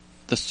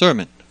The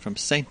sermon from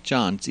St.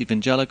 John's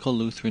Evangelical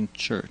Lutheran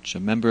Church, a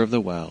member of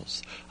the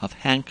Wells, of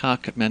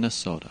Hancock,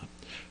 Minnesota,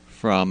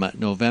 from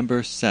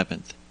November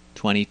 7th,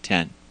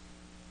 2010.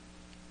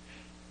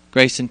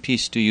 Grace and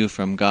peace to you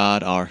from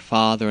God, our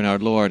Father, and our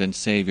Lord and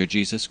Savior,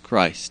 Jesus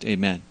Christ.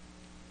 Amen.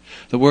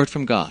 The Word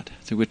from God,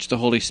 through which the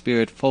Holy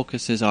Spirit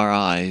focuses our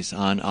eyes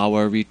on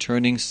our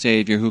returning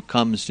Savior who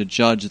comes to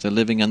judge the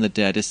living and the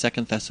dead, is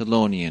 2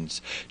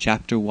 Thessalonians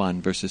chapter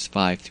 1, verses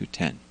 5 through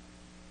 10.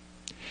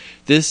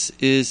 This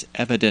is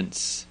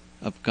evidence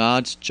of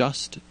God's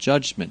just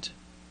judgment,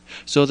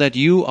 so that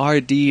you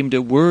are deemed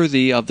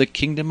worthy of the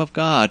kingdom of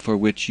God, for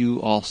which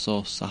you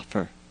also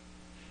suffer.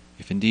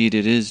 If indeed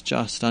it is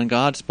just on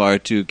God's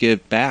part to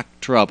give back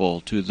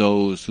trouble to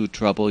those who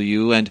trouble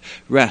you, and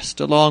rest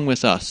along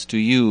with us to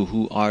you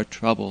who are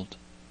troubled.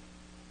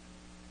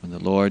 When the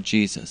Lord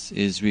Jesus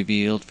is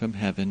revealed from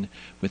heaven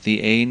with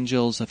the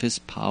angels of his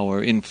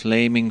power in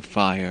flaming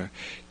fire,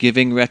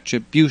 giving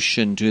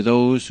retribution to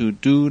those who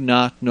do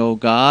not know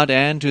God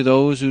and to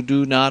those who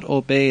do not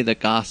obey the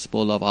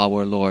gospel of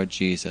our Lord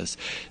Jesus,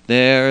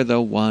 they're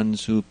the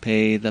ones who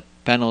pay the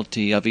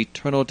penalty of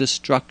eternal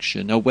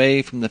destruction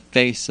away from the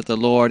face of the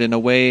Lord and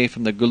away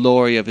from the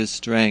glory of his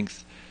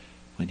strength,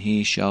 when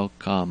he shall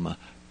come,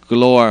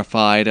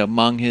 glorified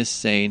among his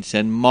saints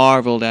and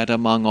marveled at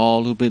among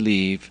all who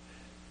believe.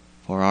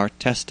 For our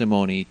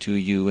testimony to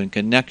you in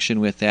connection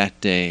with that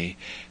day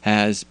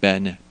has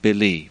been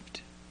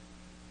believed.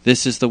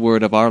 This is the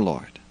word of our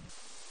Lord.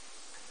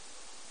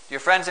 Dear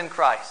friends in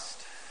Christ,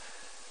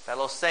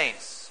 fellow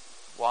saints,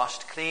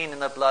 washed clean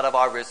in the blood of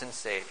our risen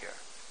Savior,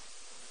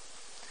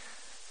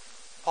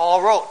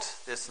 Paul wrote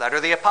this letter,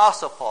 the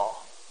Apostle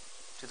Paul,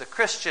 to the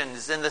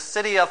Christians in the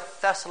city of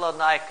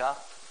Thessalonica.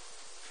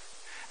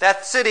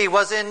 That city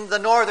was in the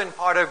northern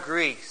part of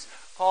Greece.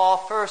 Paul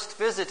first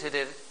visited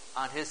it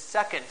on his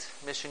second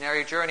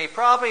missionary journey,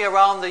 probably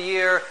around the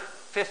year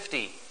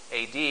 50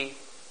 A.D.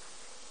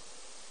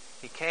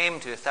 He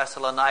came to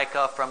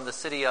Thessalonica from the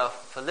city of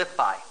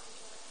Philippi.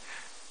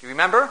 Do you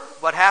remember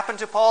what happened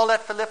to Paul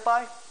at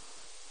Philippi?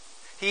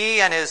 He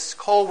and his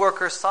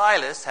co-worker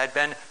Silas had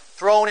been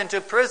thrown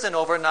into prison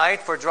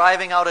overnight for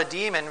driving out a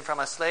demon from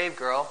a slave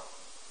girl.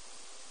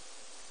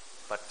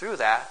 But through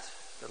that,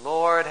 the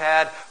Lord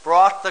had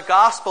brought the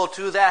gospel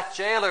to that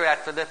jailer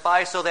at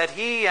Philippi so that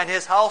he and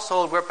his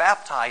household were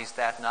baptized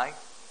that night.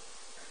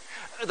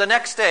 The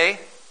next day,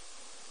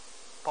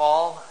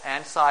 Paul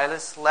and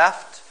Silas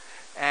left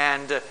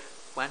and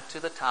went to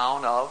the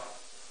town of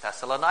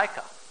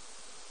Thessalonica.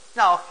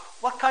 Now,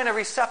 what kind of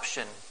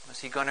reception was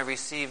he going to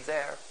receive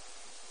there?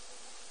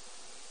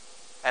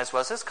 As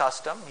was his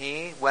custom,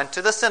 he went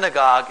to the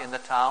synagogue in the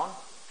town,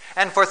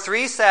 and for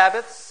 3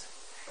 Sabbaths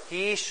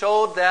he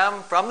showed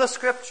them from the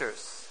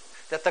Scriptures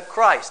that the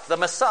Christ, the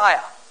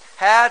Messiah,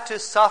 had to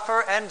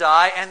suffer and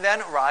die and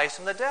then rise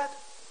from the dead.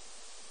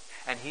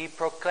 And he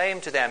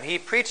proclaimed to them, he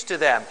preached to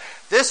them,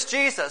 this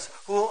Jesus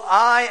who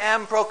I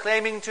am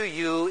proclaiming to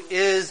you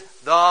is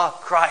the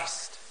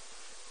Christ.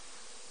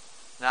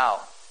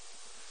 Now,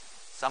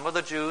 some of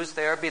the Jews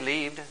there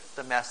believed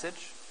the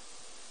message,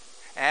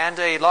 and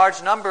a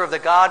large number of the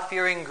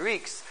God-fearing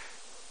Greeks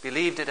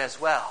believed it as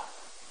well.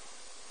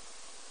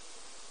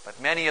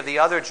 But many of the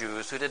other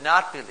Jews who did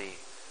not believe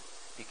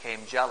became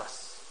jealous.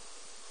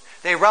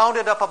 They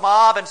rounded up a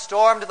mob and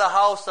stormed the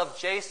house of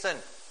Jason,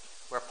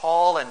 where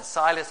Paul and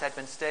Silas had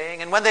been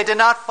staying. And when they did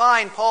not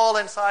find Paul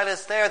and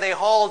Silas there, they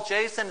hauled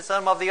Jason and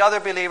some of the other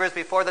believers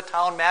before the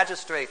town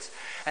magistrates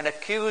and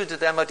accused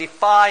them of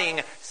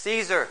defying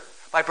Caesar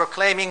by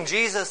proclaiming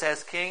Jesus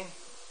as king.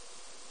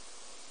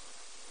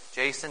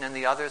 Jason and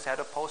the others had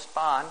to post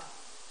bond.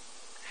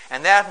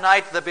 And that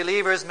night the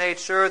believers made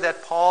sure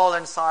that Paul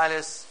and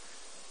Silas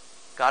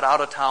got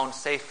out of town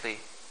safely.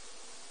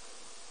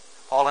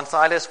 Paul and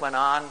Silas went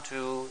on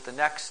to the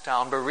next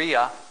town,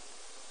 Berea.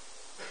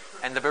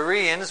 And the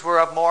Bereans were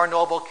of more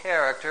noble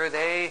character.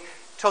 They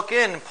took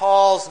in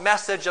Paul's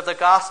message of the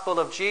gospel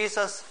of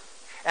Jesus,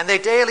 and they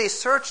daily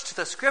searched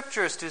the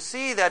Scriptures to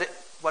see that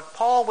what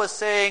Paul was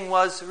saying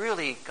was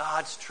really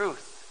God's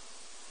truth.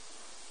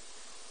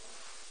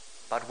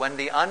 But when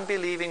the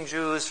unbelieving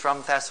Jews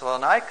from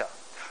Thessalonica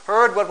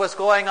heard what was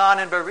going on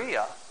in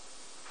Berea,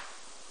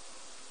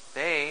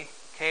 they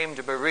came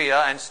to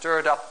Berea and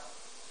stirred up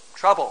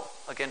trouble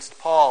against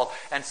Paul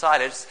and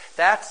Silas.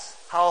 That's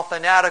how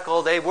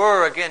fanatical they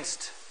were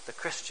against the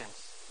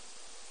Christians.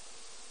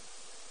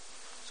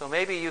 So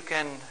maybe you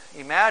can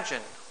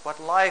imagine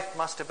what life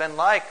must have been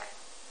like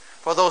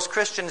for those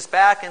Christians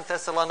back in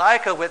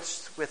Thessalonica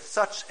with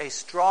such a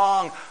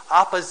strong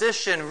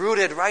opposition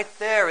rooted right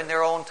there in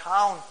their own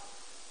town.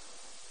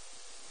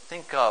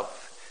 Think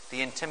of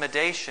the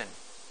intimidation,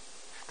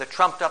 the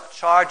trumped-up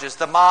charges,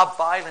 the mob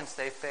violence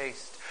they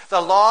faced, the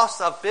loss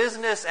of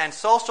business and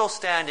social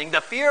standing, the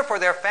fear for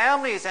their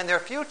families and their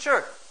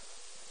future.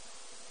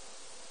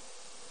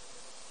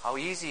 How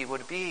easy it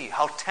would be,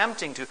 how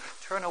tempting to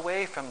turn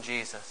away from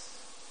Jesus.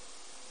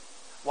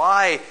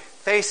 Why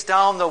face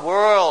down the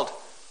world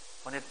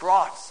when it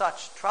brought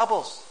such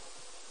troubles?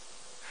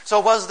 So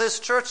was this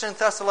church in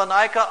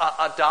Thessalonica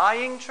a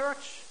dying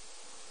church?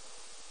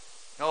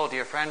 No,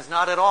 dear friends,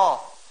 not at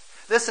all.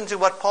 Listen to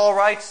what Paul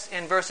writes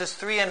in verses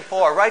 3 and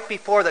 4, right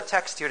before the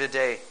text here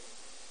today.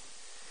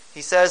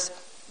 He says,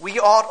 "We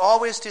ought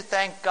always to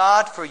thank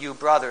God for you,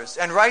 brothers,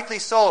 and rightly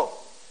so,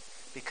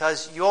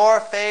 because your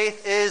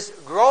faith is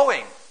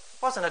growing."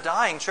 It wasn't a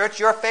dying church.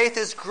 Your faith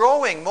is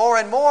growing more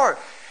and more,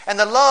 and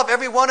the love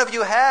every one of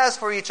you has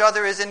for each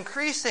other is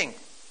increasing.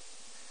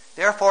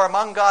 Therefore,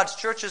 among God's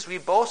churches, we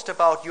boast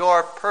about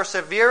your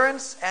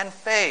perseverance and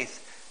faith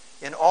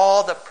in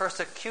all the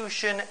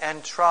persecution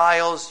and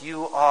trials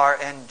you are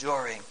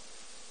enduring.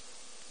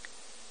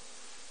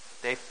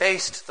 They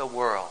faced the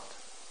world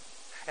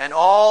and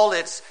all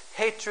its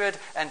hatred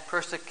and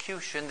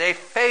persecution. They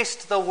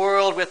faced the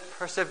world with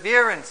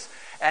perseverance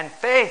and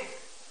faith.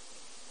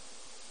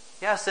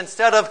 Yes,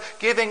 instead of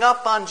giving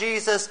up on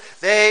Jesus,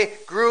 they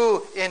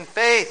grew in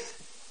faith.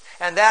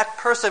 And that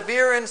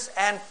perseverance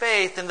and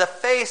faith in the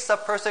face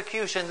of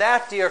persecution,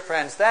 that, dear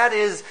friends, that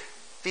is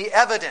the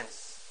evidence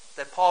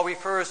that Paul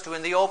refers to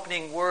in the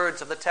opening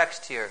words of the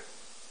text here.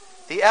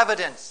 The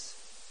evidence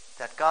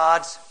that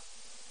God's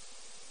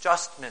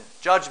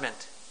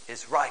judgment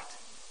is right.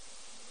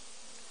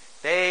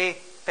 They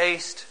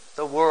faced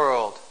the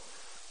world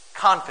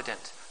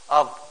confident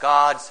of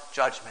God's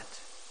judgment.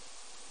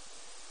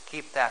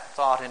 Keep that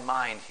thought in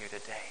mind here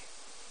today.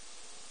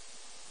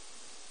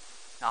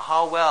 Now,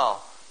 how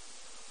well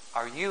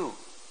are you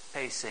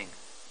facing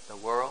the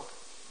world?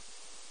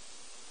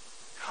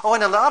 Oh,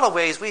 in a lot of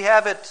ways, we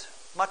have it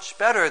much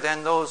better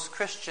than those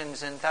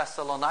Christians in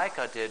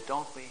Thessalonica did,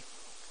 don't we?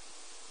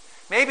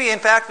 Maybe, in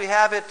fact, we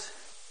have it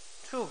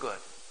too good.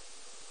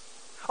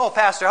 Oh,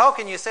 Pastor, how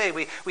can you say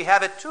we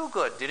have it too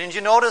good? Didn't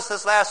you notice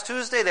this last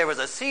Tuesday there was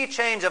a sea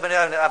change of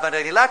an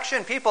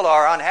election? People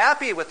are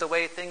unhappy with the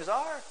way things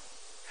are.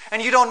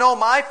 And you don't know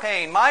my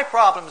pain, my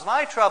problems,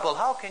 my trouble.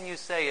 How can you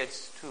say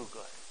it's too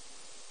good?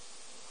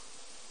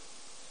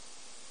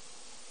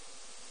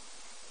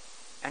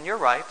 And you're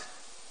right.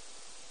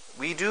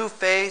 We do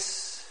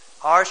face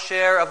our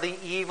share of the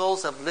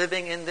evils of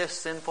living in this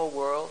sinful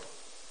world.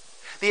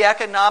 The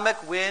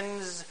economic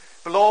winds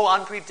blow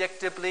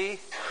unpredictably.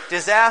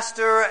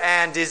 Disaster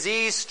and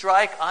disease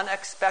strike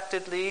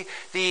unexpectedly.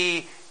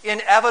 The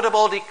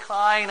inevitable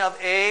decline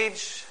of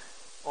age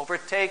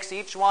overtakes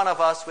each one of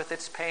us with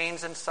its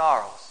pains and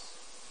sorrows.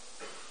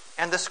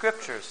 And the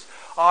Scriptures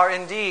are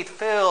indeed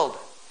filled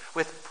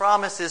with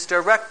promises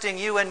directing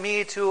you and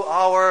me to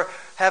our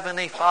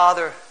Heavenly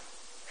Father.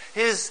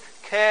 His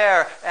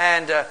care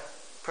and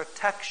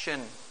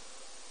protection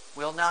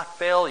will not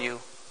fail you.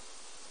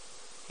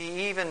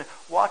 He even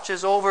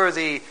watches over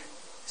the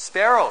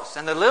sparrows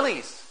and the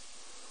lilies.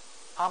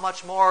 How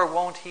much more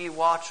won't He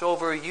watch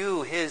over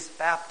you, His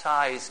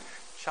baptized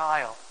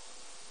child?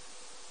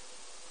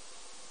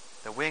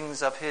 The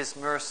wings of His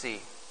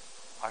mercy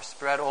are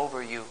spread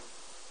over you.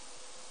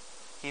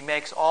 He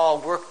makes all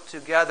work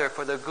together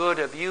for the good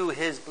of you,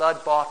 His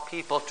blood-bought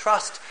people.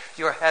 Trust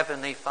your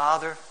Heavenly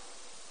Father.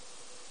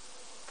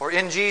 For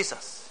in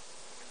Jesus,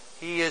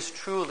 He is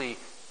truly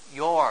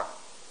your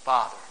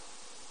Father.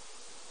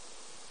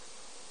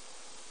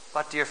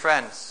 But, dear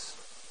friends,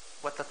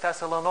 what the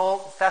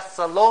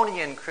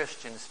Thessalonian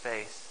Christians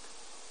faced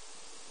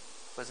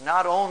was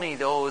not only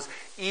those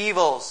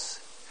evils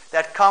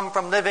that come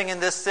from living in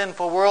this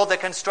sinful world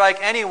that can strike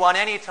anyone,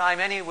 anytime,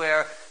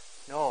 anywhere.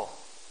 No.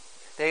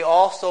 They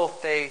also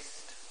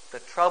faced the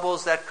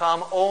troubles that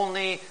come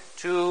only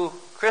to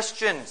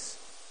Christians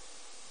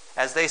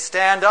as they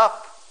stand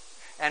up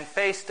and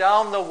face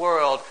down the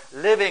world,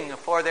 living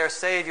for their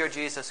Savior,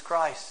 Jesus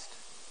Christ.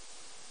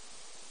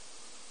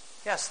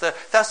 Yes, the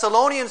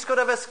Thessalonians could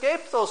have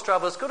escaped those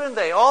troubles, couldn't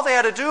they? All they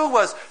had to do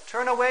was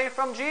turn away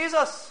from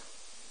Jesus.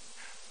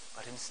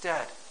 But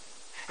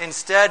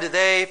instead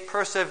they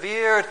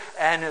persevered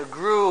and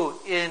grew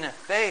in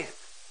faith.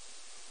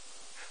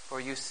 For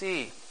you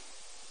see,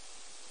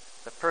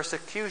 the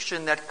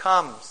persecution that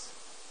comes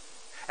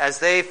as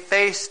they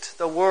faced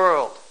the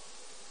world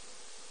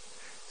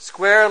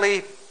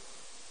squarely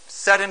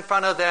set in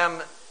front of them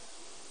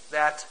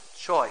that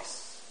choice.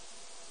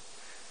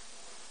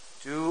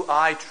 Do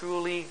I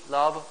truly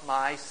love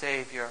my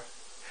Savior?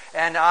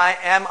 And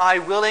am I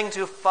willing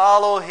to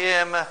follow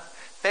Him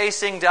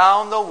facing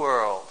down the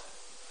world?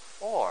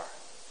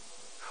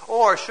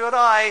 Or should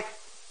I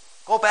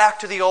go back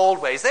to the old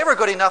ways? They were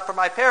good enough for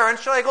my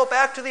parents. Should I go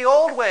back to the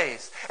old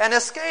ways and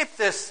escape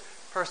this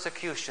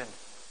persecution?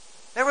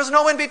 There was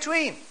no in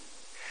between.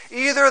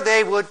 Either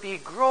they would be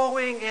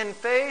growing in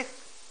faith,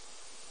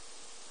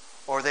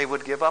 or they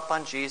would give up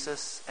on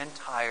Jesus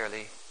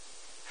entirely.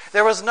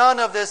 There was none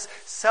of this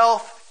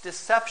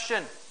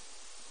self-deception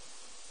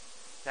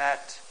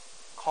that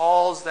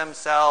calls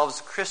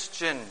themselves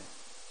Christian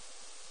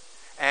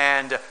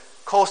and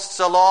coasts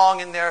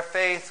along in their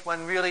faith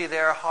when really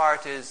their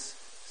heart is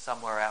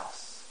somewhere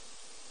else.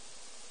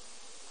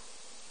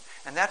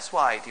 And that's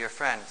why, dear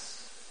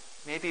friends,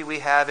 maybe we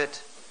have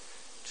it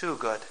too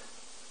good.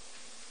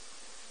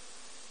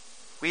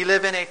 We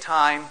live in a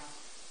time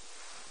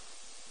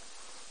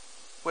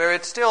where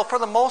it's still, for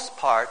the most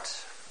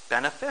part,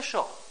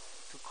 beneficial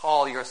to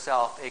call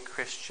yourself a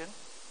Christian.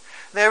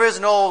 There is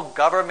no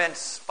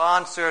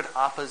government-sponsored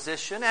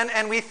opposition,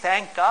 and we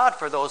thank God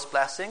for those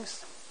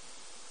blessings.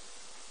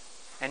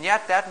 And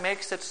yet that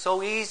makes it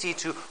so easy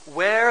to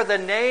wear the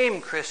name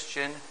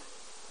Christian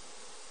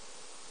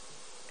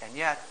and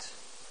yet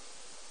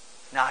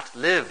not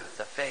live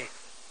the faith.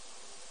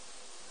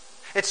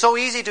 It's so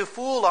easy to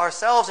fool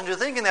ourselves into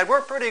thinking that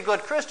we're pretty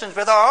good Christians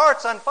with our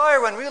hearts on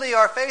fire when really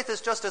our faith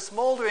is just a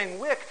smoldering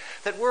wick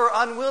that we're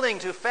unwilling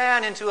to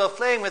fan into a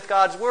flame with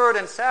God's word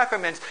and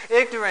sacraments,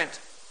 ignorant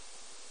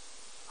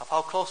of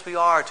how close we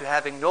are to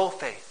having no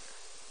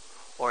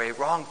faith or a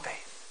wrong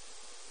faith.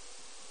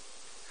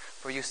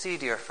 For you see,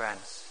 dear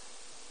friends,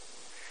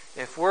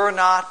 if we're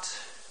not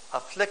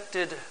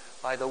afflicted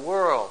by the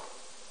world,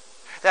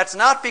 that's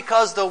not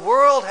because the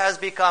world has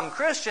become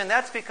Christian,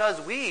 that's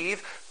because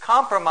we've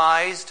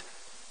compromised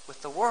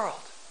with the world.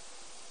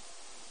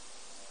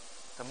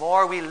 The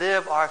more we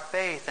live our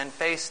faith and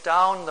face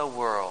down the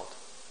world,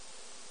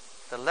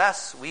 the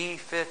less we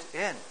fit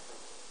in.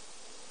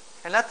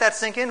 And let that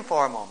sink in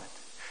for a moment,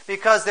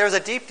 because there's a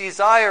deep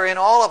desire in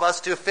all of us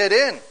to fit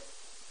in.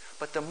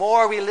 But the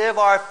more we live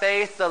our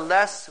faith, the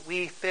less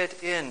we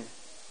fit in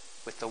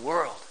with the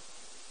world.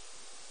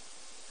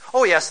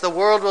 Oh yes, the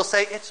world will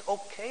say, it's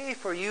okay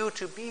for you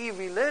to be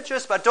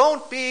religious, but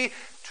don't be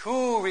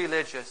too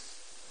religious.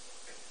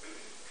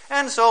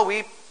 And so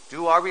we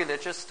do our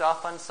religious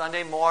stuff on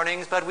Sunday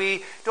mornings, but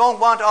we don't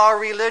want our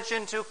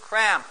religion to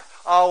cramp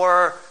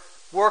our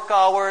work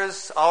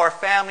hours, our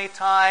family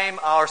time,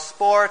 our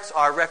sports,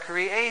 our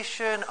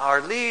recreation,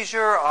 our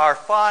leisure, our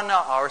fun,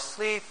 our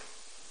sleep.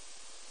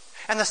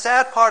 And the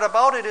sad part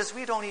about it is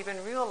we don't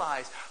even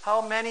realize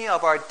how many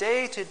of our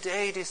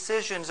day-to-day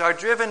decisions are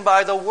driven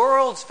by the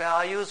world's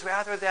values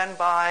rather than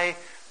by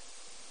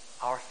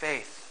our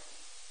faith.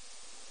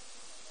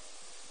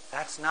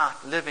 That's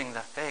not living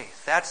the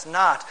faith. That's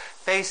not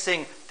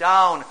facing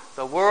down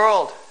the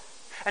world.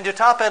 And to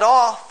top it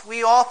off,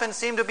 we often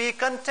seem to be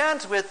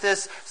content with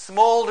this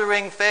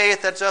smoldering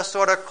faith that just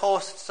sort of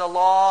coasts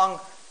along.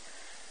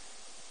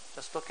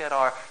 Just look at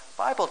our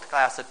Bible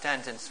class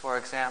attendance, for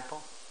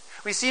example.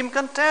 We seem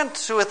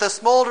content with the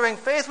smoldering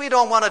faith. We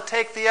don't want to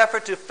take the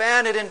effort to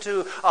fan it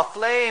into a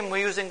flame.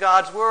 We're using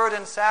God's word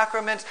and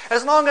sacraments.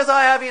 As long as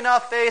I have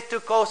enough faith to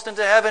coast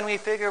into heaven, we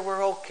figure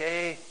we're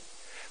okay.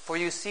 For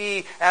you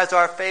see, as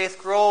our faith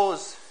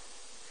grows,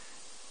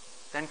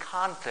 then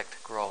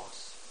conflict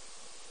grows.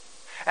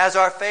 As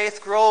our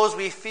faith grows,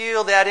 we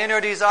feel that inner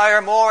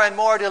desire more and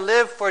more to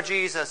live for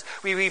Jesus.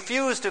 We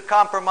refuse to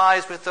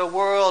compromise with the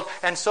world,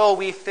 and so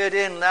we fit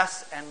in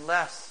less and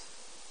less.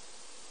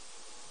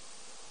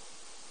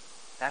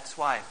 That's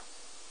why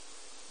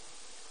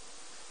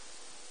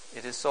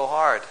it is so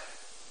hard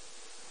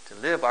to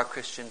live our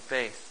Christian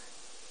faith.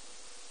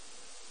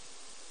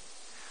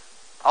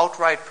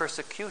 Outright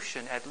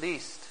persecution, at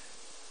least,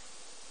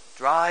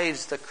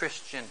 drives the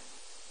Christian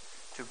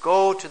to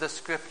go to the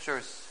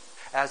Scriptures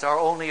as our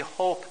only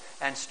hope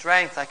and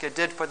strength, like it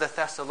did for the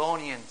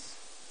Thessalonians.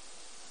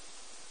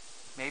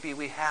 Maybe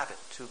we have it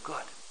too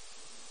good.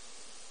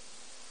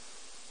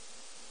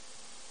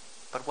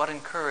 But what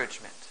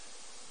encouragement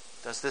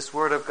does this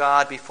Word of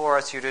God before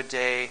us here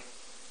today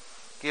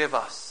give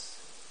us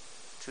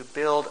to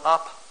build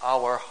up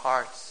our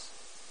hearts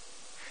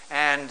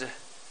and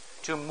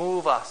to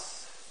move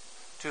us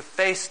to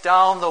face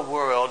down the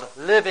world,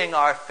 living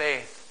our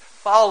faith,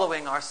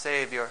 following our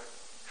Savior.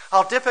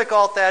 How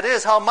difficult that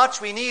is, how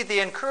much we need the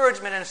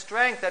encouragement and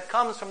strength that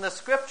comes from the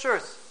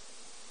Scriptures.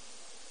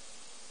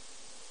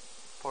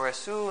 For as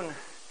soon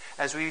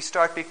as we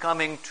start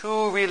becoming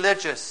too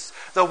religious,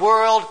 the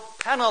world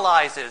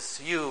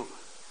penalizes you.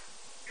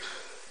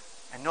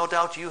 And no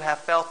doubt you have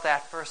felt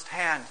that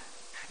firsthand.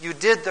 You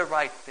did the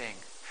right thing.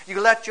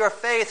 You let your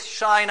faith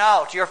shine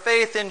out, your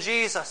faith in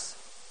Jesus.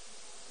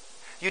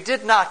 You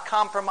did not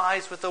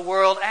compromise with the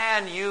world,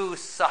 and you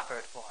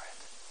suffered for it.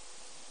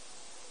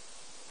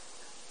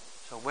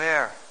 So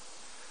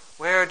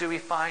where do we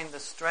find the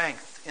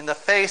strength in the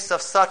face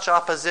of such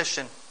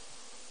opposition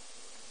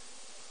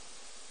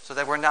so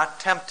that we're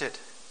not tempted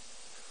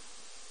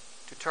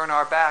to turn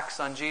our backs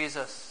on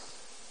Jesus?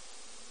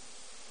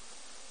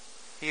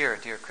 Here,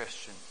 dear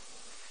Christian,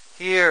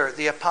 here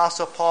the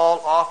Apostle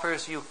Paul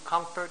offers you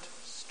comfort,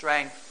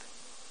 strength,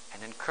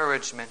 and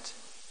encouragement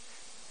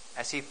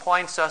as he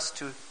points us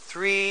to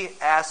three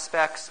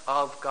aspects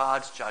of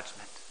God's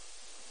judgment.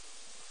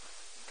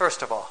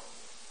 First of all,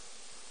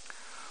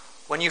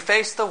 when you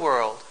face the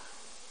world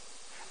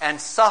and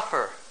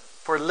suffer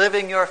for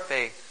living your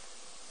faith,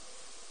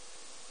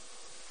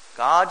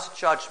 God's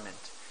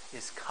judgment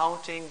is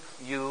counting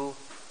you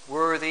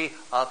worthy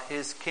of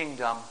His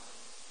kingdom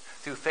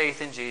through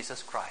faith in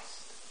Jesus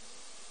Christ.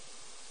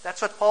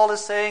 That's what Paul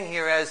is saying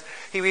here as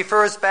he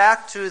refers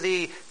back to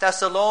the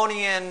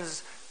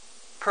Thessalonians'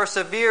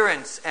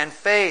 perseverance and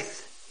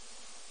faith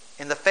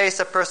in the face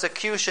of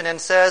persecution and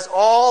says,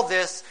 all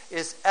this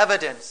is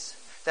evidence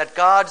that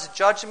God's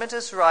judgment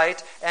is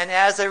right, and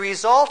as a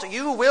result,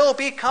 you will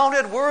be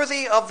counted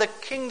worthy of the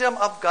kingdom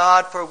of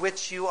God for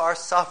which you are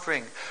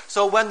suffering.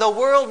 So when the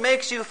world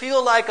makes you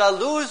feel like a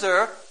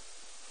loser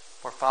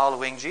for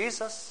following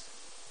Jesus,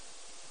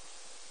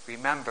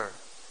 remember,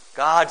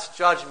 God's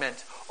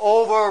judgment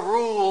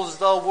overrules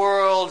the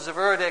world's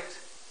verdict.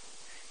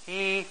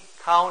 He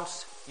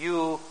counts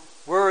you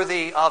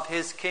worthy of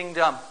his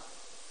kingdom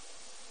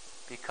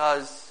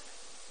because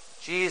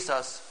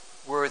Jesus'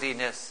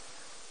 worthiness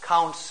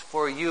counts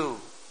for you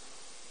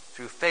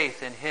through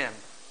faith in him.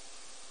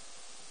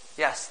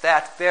 Yes,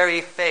 that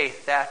very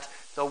faith that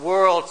the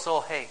world so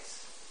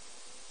hates.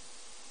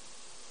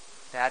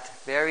 That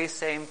very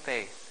same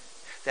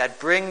faith that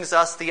brings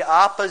us the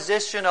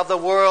opposition of the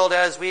world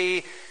as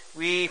we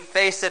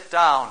face it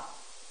down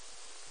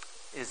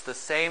is the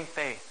same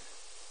faith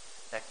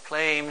that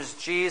claims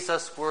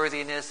Jesus'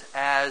 worthiness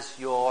as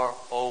your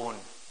own.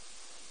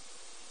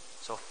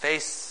 So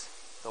face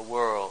the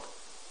world,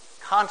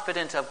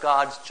 confident of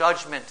God's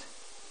judgment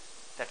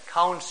that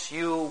counts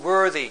you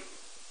worthy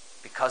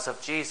because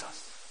of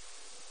Jesus.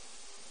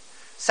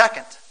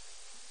 Second,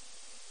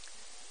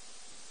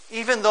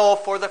 even though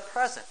for the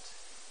present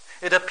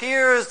it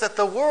appears that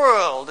the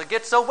world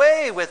gets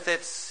away with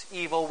its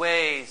evil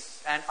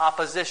ways and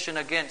opposition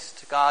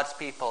against God's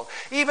people,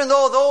 even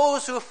though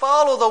those who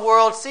follow the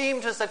world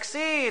seem to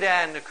succeed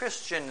and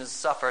Christians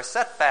suffer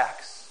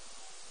setbacks,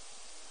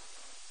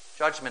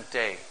 Judgment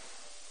Day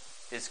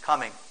is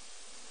coming.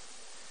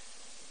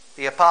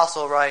 The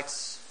apostle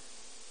writes,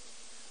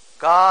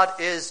 God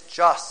is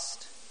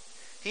just.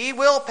 He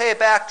will pay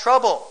back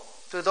trouble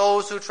to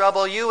those who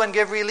trouble you and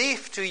give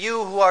relief to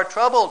you who are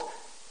troubled,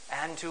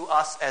 and to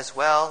us as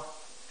well.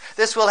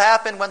 This will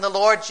happen when the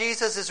Lord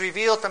Jesus is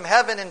revealed from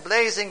heaven in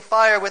blazing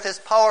fire with his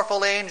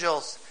powerful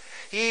angels.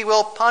 He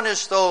will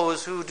punish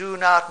those who do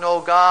not know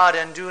God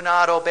and do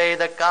not obey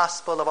the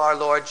gospel of our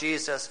Lord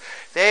Jesus.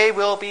 They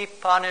will be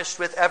punished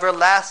with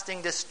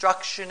everlasting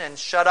destruction and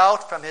shut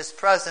out from his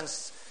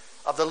presence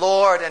of the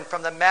Lord and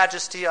from the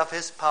majesty of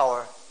his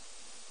power.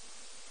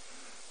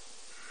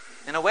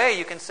 In a way,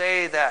 you can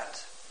say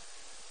that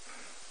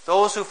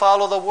those who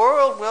follow the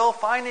world will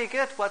finally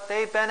get what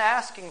they've been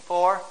asking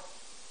for.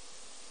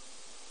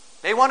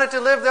 They wanted to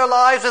live their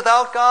lives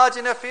without God's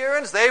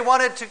interference. They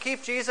wanted to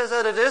keep Jesus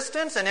at a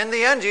distance, and in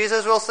the end,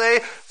 Jesus will say,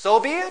 so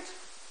be it.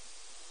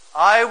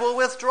 I will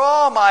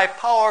withdraw my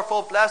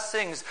powerful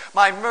blessings,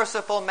 my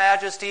merciful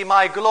majesty,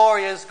 my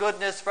glorious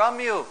goodness from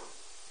you.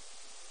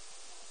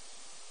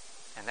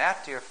 And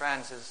that, dear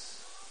friends,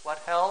 is what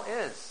hell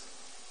is.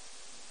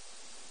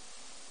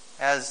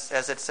 As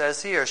it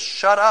says here,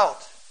 shut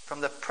out from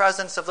the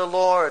presence of the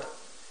Lord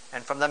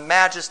and from the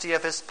majesty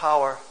of his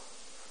power.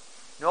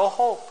 No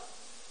hope,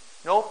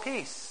 no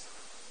peace,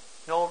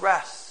 no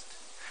rest.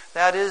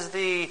 That is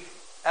the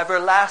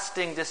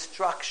everlasting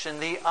destruction,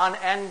 the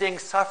unending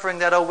suffering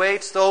that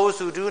awaits those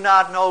who do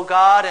not know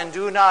God and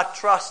do not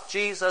trust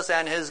Jesus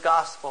and his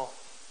gospel.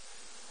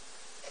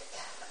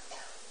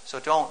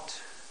 So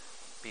don't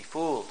be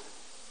fooled.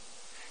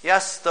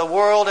 Yes, the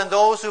world and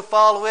those who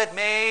follow it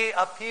may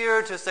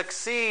appear to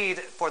succeed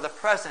for the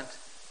present.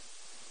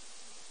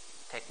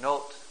 Take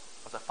note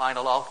of the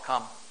final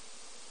outcome.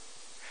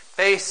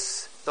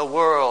 Face the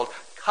world,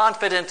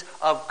 confident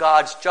of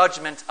God's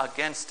judgment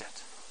against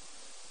it.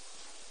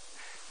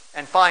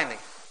 And finally,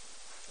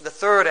 the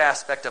third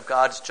aspect of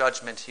God's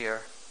judgment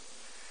here.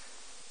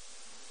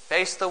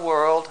 Face the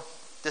world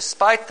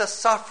despite the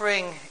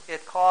suffering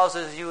it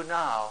causes you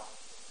now,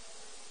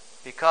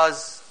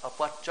 because of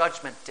what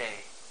Judgment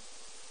Day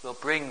will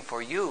bring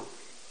for you.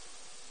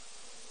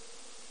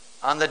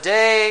 On the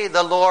day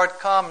the Lord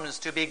comes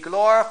to be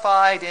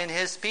glorified in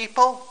his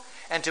people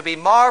and to be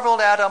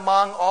marveled at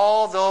among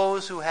all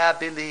those who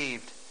have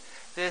believed.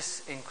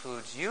 This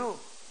includes you,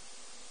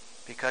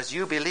 because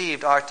you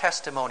believed our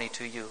testimony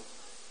to you.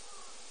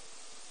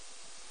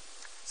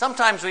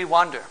 Sometimes we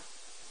wonder,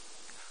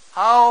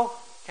 how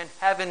can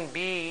heaven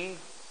be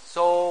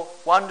so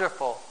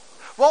wonderful?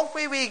 Won't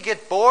we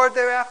get bored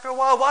there after a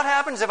while? What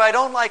happens if I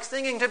don't like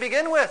singing to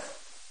begin with?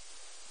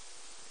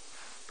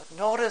 But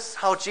notice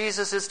how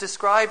Jesus is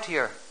described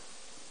here.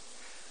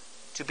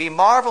 To be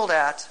marveled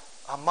at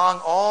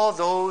among all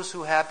those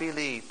who have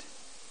believed.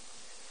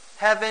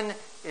 Heaven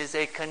is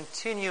a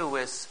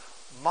continuous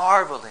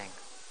marveling,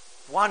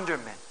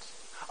 wonderment,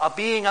 a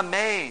being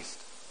amazed.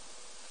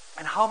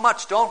 And how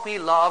much don't we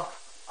love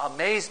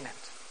amazement?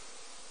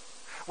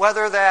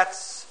 Whether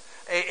that's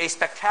a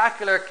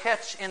spectacular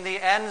catch in the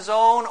end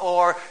zone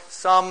or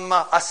some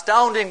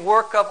astounding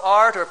work of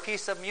art or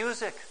piece of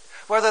music.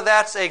 Whether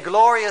that's a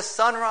glorious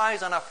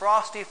sunrise on a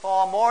frosty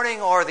fall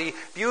morning or the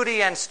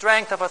beauty and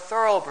strength of a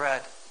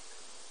thoroughbred.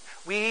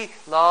 We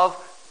love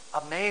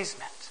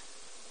amazement.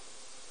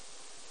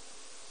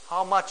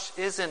 How much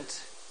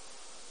isn't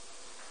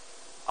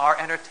our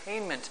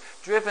entertainment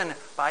driven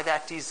by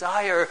that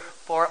desire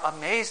for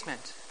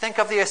amazement? Think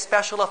of the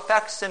special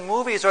effects in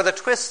movies or the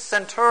twists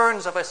and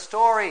turns of a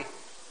story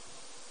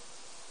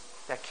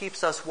that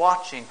keeps us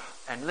watching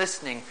and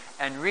listening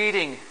and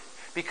reading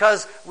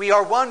because we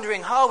are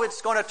wondering how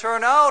it's going to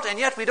turn out, and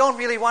yet we don't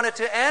really want it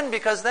to end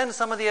because then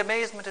some of the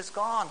amazement is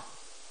gone.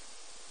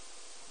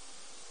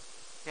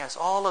 Yes,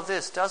 all of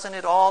this, doesn't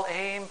it all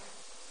aim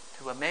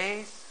to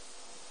amaze?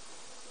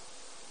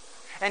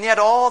 And yet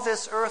all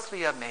this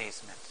earthly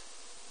amazement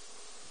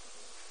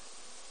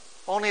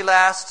only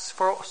lasts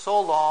for so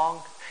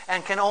long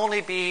and can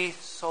only be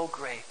so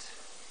great.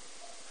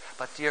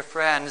 But dear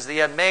friends, the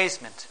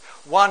amazement,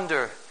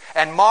 wonder,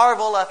 and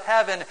marvel of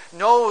heaven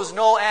knows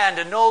no end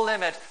and no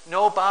limit,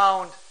 no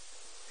bound.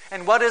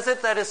 And what is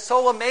it that is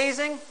so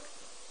amazing?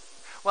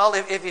 Well,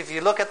 if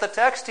you look at the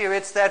text here,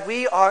 it's that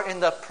we are in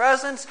the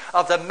presence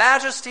of the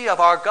majesty of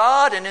our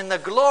God and in the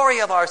glory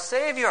of our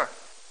Savior.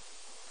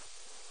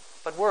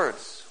 But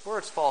words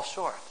fall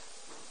short.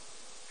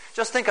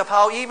 Just think of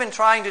how even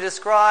trying to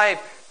describe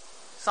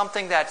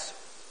something that's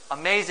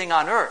amazing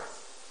on earth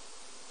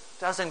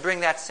doesn't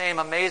bring that same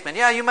amazement.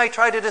 Yeah, you might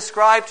try to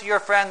describe to your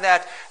friend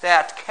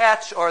that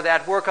catch or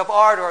that work of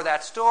art or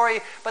that story,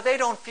 but they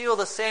don't feel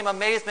the same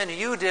amazement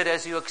you did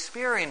as you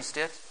experienced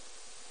it.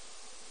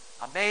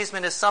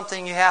 Amazement is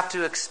something you have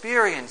to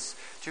experience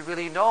to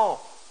really know.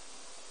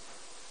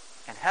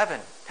 And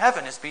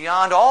heaven is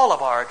beyond all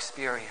of our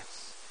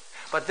experience.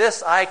 But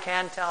this I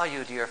can tell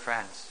you, dear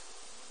friends.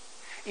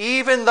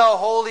 Even the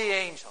holy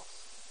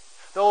angels,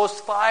 those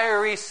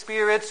fiery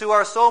spirits who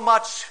are so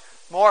much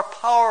more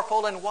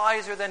powerful and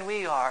wiser than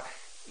we are,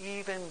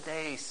 even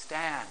they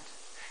stand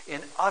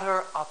in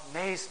utter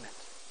amazement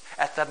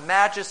at the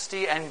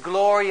majesty and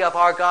glory of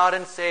our God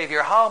and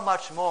Savior. How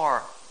much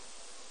more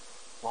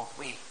won't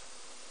we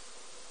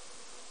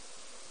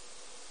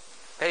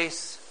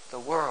face the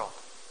world,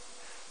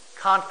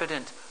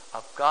 confident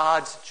of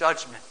God's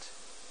judgment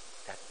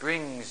that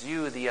brings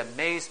you the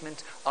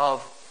amazement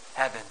of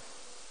heaven?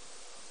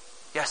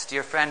 Yes,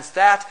 dear friends,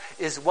 that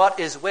is what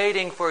is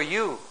waiting for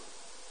you.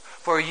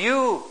 For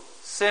you,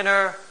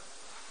 sinner,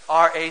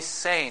 are a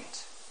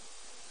saint.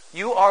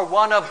 You are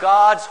one of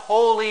God's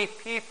holy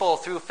people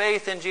through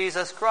faith in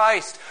Jesus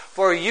Christ.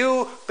 For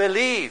you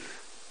believe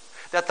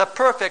that the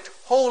perfect,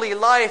 holy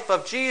life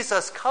of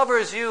Jesus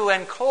covers you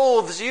and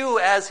clothes you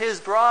as His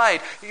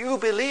bride. You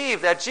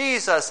believe that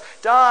Jesus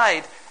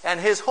died and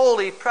His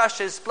holy,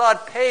 precious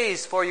blood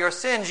pays for your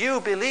sins. You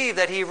believe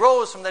that He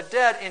rose from the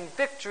dead in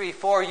victory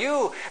for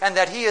you and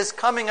that He is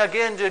coming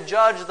again to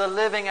judge the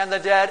living and the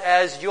dead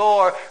as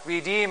your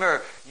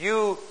Redeemer.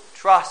 You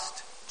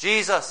trust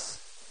Jesus.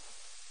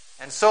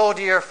 And so,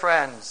 dear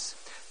friends,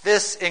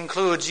 this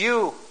includes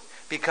you,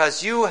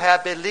 because you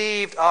have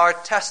believed our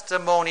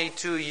testimony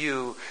to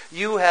you.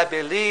 You have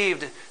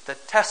believed the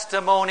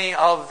testimony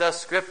of the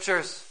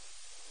Scriptures.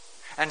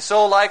 And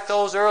so, like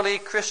those early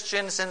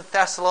Christians in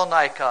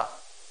Thessalonica,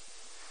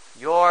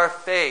 your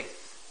faith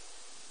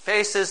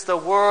faces the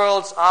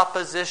world's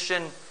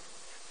opposition,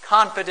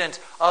 confident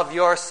of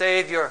your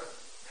Savior.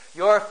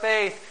 Your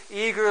faith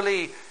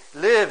eagerly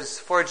lives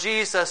for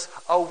Jesus,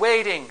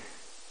 awaiting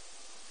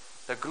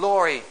the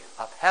glory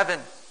of heaven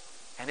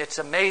and its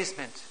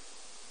amazement.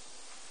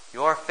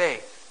 Your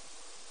faith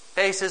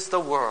faces the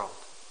world,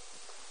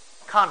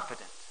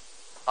 confident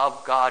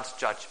of God's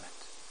judgment.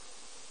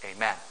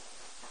 Amen.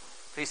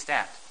 Please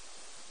stand.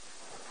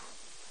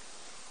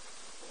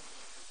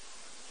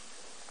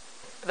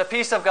 The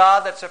peace of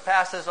God that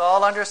surpasses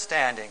all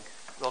understanding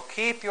will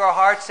keep your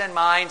hearts and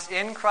minds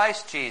in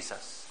Christ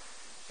Jesus.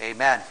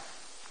 Amen.